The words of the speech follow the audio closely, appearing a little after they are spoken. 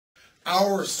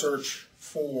our search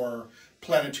for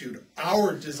plenitude,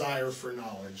 our desire for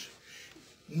knowledge,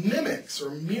 mimics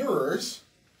or mirrors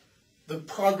the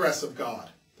progress of God,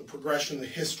 the progression, the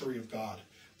history of God,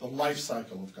 the life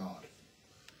cycle of God.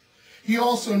 He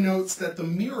also notes that the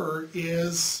mirror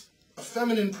is a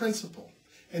feminine principle,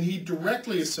 and he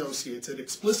directly associates it,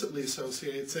 explicitly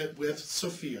associates it with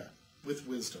Sophia, with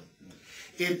wisdom.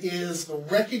 It is the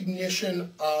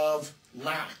recognition of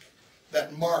lack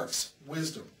that marks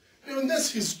wisdom. Now, in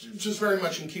this, he's just very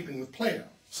much in keeping with Plato.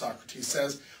 Socrates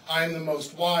says, I am the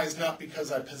most wise not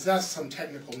because I possess some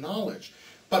technical knowledge,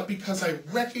 but because I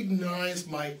recognize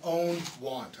my own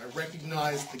want. I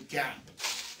recognize the gap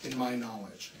in my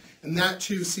knowledge. And that,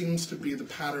 too, seems to be the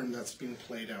pattern that's being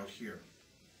played out here.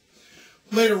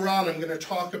 Later on, I'm going to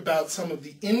talk about some of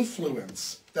the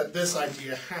influence that this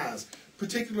idea has,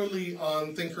 particularly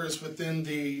on thinkers within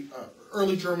the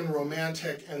early German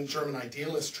Romantic and German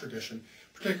idealist tradition,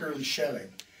 particularly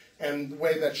Schelling, and the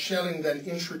way that Schelling then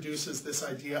introduces this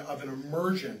idea of an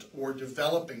emergent or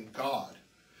developing God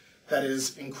that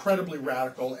is incredibly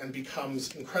radical and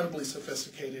becomes incredibly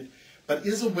sophisticated, but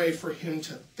is a way for him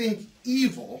to think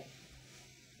evil,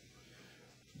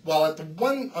 while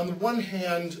on the one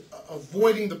hand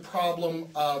avoiding the problem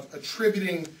of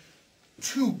attributing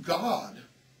to God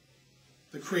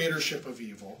the creatorship of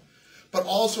evil, but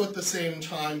also at the same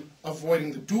time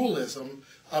avoiding the dualism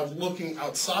of looking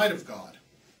outside of God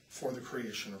for the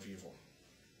creation of evil.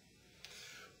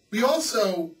 We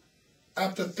also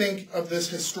have to think of this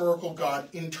historical God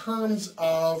in terms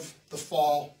of the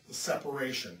fall, the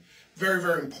separation. Very,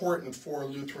 very important for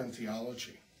Lutheran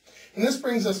theology. And this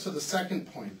brings us to the second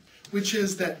point, which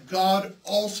is that God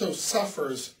also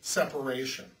suffers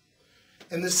separation.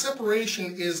 And the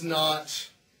separation is not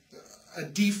a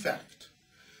defect.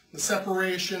 The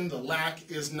separation, the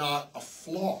lack, is not a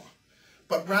flaw,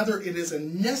 but rather it is a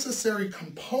necessary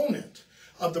component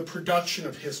of the production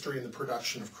of history and the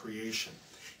production of creation.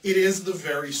 It is the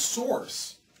very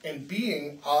source and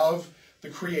being of the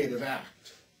creative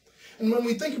act. And when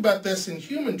we think about this in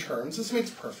human terms, this makes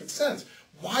perfect sense.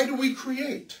 Why do we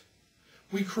create?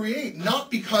 We create not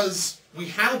because we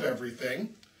have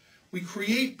everything. We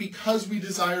create because we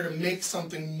desire to make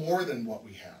something more than what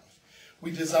we have.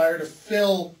 We desire to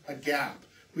fill a gap.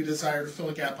 We desire to fill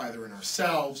a gap either in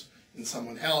ourselves, in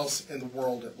someone else, in the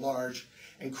world at large.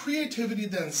 And creativity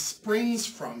then springs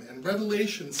from, and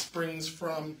revelation springs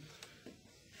from,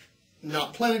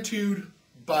 not plenitude,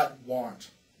 but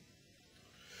want.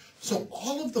 So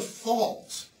all of the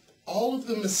falls, all of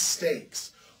the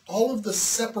mistakes, all of the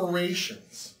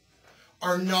separations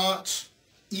are not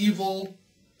evil,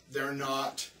 they're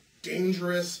not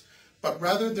dangerous, but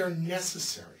rather they're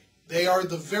necessary. They are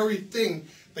the very thing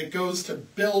that goes to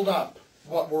build up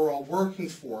what we're all working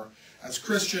for as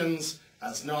Christians,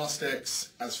 as Gnostics,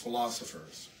 as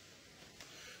philosophers.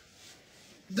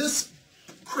 This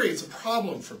creates a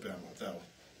problem for Böhme, though.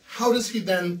 How does he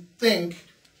then think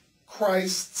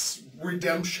Christ's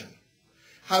redemption?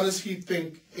 How does he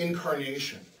think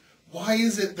incarnation? Why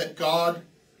is it that God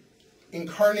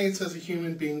incarnates as a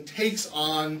human being, takes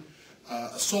on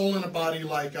a soul and a body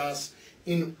like us,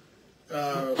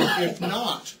 if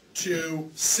not to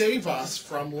save us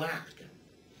from lack?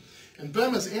 And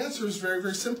Böhme's answer is very,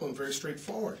 very simple and very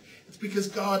straightforward. It's because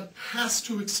God has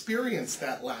to experience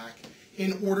that lack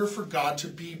in order for God to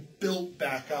be built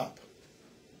back up.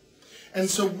 And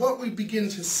so what we begin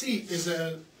to see is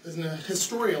a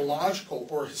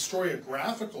historiological or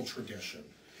historiographical tradition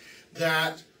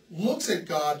that looks at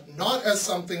God not as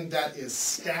something that is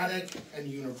static and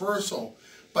universal,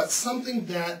 but something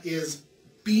that is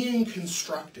being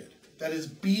constructed, that is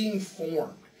being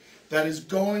formed, that is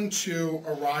going to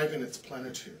arrive in its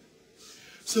plenitude.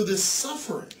 So this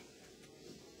suffering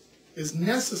is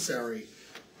necessary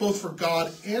both for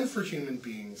God and for human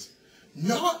beings,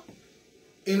 not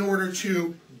in order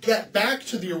to get back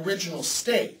to the original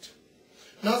state,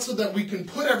 not so that we can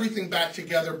put everything back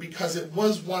together because it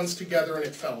was once together and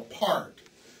it fell apart,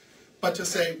 but to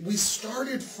say we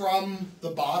started from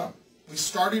the bottom, we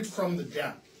started from the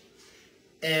depth,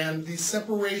 and these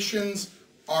separations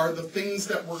are the things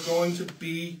that we're going to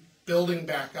be building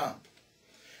back up.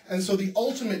 And so the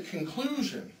ultimate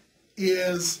conclusion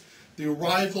is the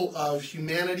arrival of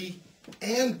humanity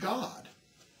and God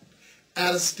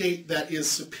at a state that is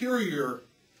superior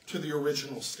to the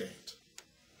original state.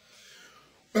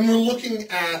 When we're looking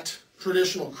at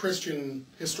traditional Christian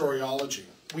historiology,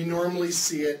 we normally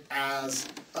see it as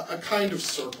a kind of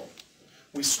circle.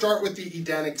 We start with the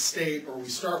Edenic state, or we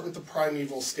start with the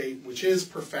primeval state, which is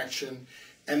perfection,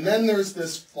 and then there's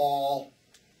this fall,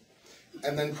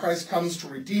 and then Christ comes to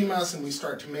redeem us, and we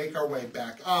start to make our way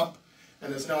back up,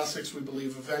 And as Gnostics, we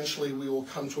believe eventually we will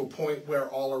come to a point where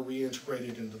all are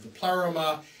reintegrated into the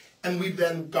pleroma, and we've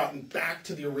then gotten back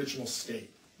to the original state.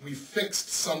 We fixed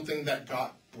something that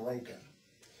got broken.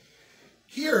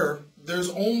 Here,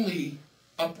 there's only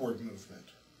upward movement.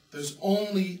 There's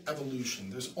only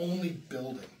evolution. There's only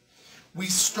building. We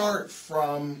start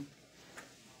from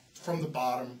the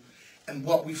bottom, and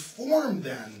what we form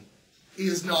then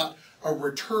is not a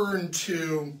return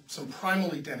to some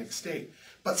primal Edenic state,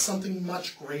 but something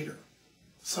much greater,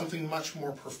 something much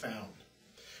more profound,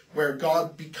 where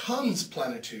God becomes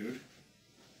plenitude,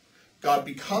 God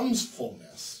becomes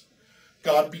fullness,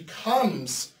 God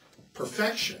becomes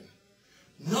perfection,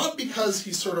 not because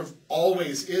he sort of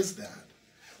always is that,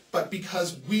 but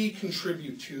because we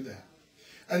contribute to that.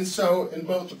 And so in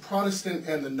both the Protestant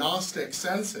and the Gnostic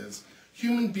senses,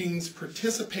 human beings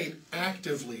participate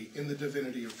actively in the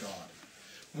divinity of God.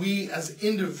 We as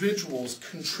individuals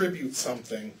contribute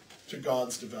something to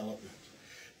God's development.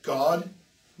 God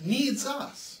needs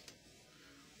us.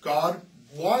 God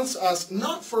wants us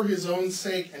not for his own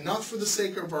sake and not for the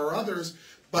sake of our others,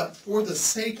 but for the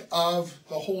sake of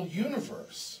the whole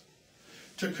universe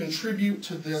to contribute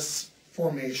to this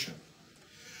formation.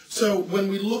 So when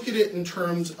we look at it in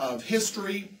terms of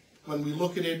history, when we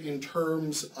look at it in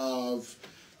terms of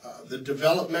the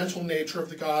developmental nature of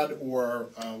the God, or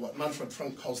what Manfred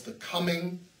Frank calls the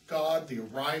coming God, the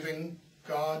arriving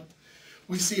God,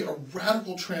 we see a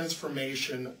radical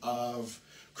transformation of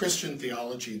Christian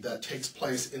theology that takes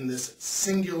place in this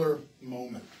singular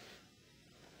moment.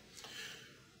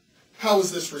 How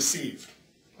is this received?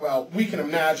 Well, we can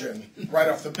imagine right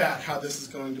off the bat how this is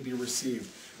going to be received.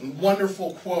 A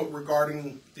wonderful quote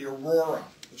regarding the Aurora,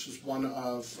 which is one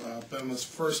of Böhme's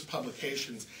first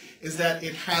publications, is that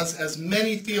it has as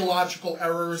many theological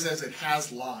errors as it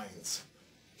has lines.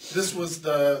 This was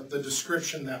the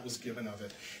description that was given of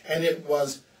it. And it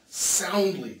was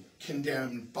soundly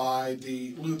condemned by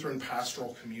the Lutheran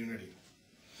pastoral community.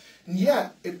 And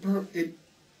yet, it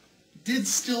did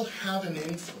still have an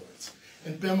influence.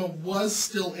 And Böhme was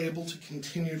still able to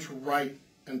continue to write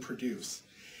and produce.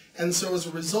 And so as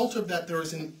a result of that, there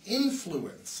is an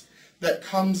influence that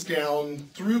comes down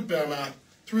through Böhme,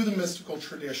 through the mystical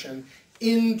tradition,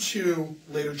 into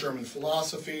later German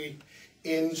philosophy,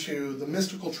 into the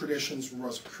mystical traditions,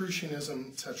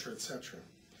 Rosicrucianism, etc., etc.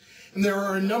 And there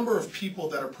are a number of people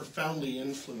that are profoundly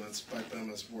influenced by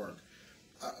Böhme's work.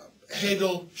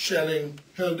 Hegel, Schelling,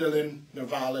 Hölderlin,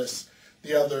 Novalis,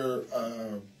 the other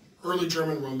early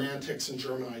German romantics and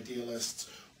German idealists,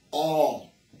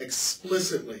 all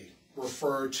explicitly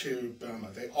refer to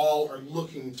Böhme. They all are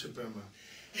looking to Böhme.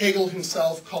 Hegel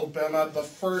himself called Böhme the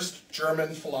first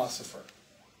German philosopher.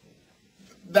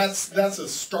 That's a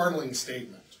startling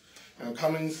statement,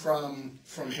 coming from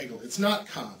Hegel. It's not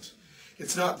Kant.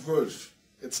 It's not Wolff.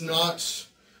 It's not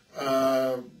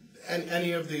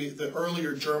any of the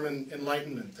earlier German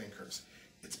Enlightenment thinkers.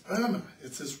 It's Böhme.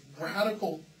 It's this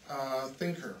radical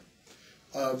thinker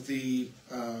of the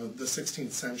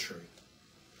 16th century.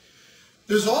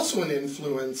 There's also an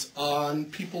influence on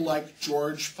people like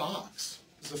George Fox,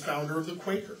 who's the founder of the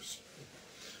Quakers.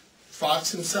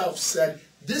 Fox himself said,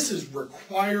 this is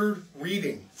required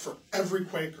reading for every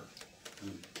Quaker.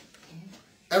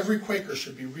 Every Quaker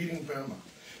should be reading Böhme.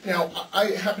 Now, I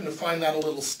happen to find that a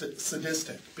little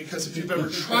sadistic, because if you've ever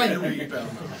tried to read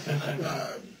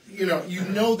Böhme, you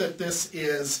know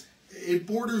that it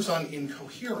borders on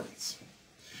incoherence.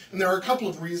 And there are a couple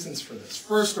of reasons for this.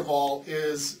 First of all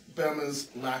is Böhme's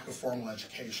lack of formal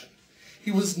education.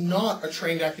 He was not a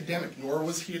trained academic, nor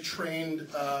was he a trained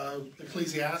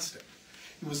ecclesiastic.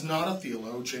 He was not a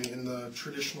theologian in the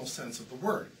traditional sense of the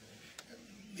word.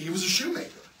 He was a shoemaker.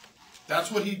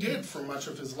 That's what he did for much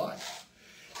of his life.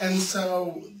 And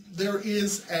so there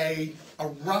is a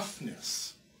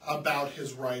roughness about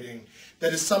his writing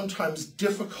that is sometimes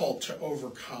difficult to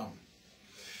overcome.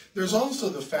 There's also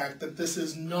the fact that this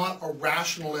is not a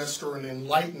rationalist or an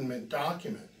Enlightenment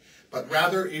document, but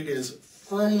rather it is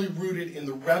firmly rooted in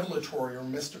the revelatory or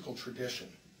mystical tradition.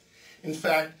 In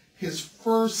fact, his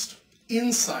first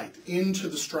insight into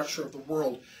the structure of the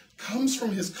world comes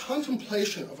from his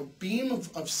contemplation of a beam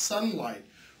of sunlight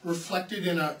reflected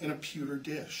in a pewter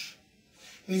dish.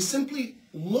 And he simply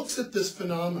looks at this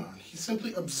phenomenon. He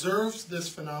simply observes this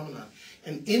phenomenon.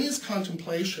 And in his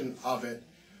contemplation of it,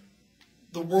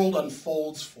 the world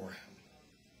unfolds for him.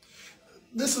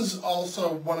 This is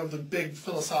also one of the big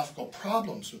philosophical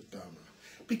problems with Böhme,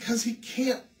 because he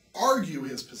can't argue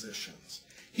his positions.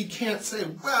 He can't say,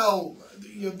 well,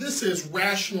 this is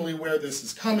rationally where this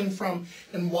is coming from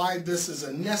and why this is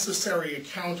a necessary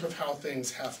account of how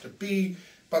things have to be,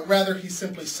 but rather he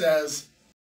simply says,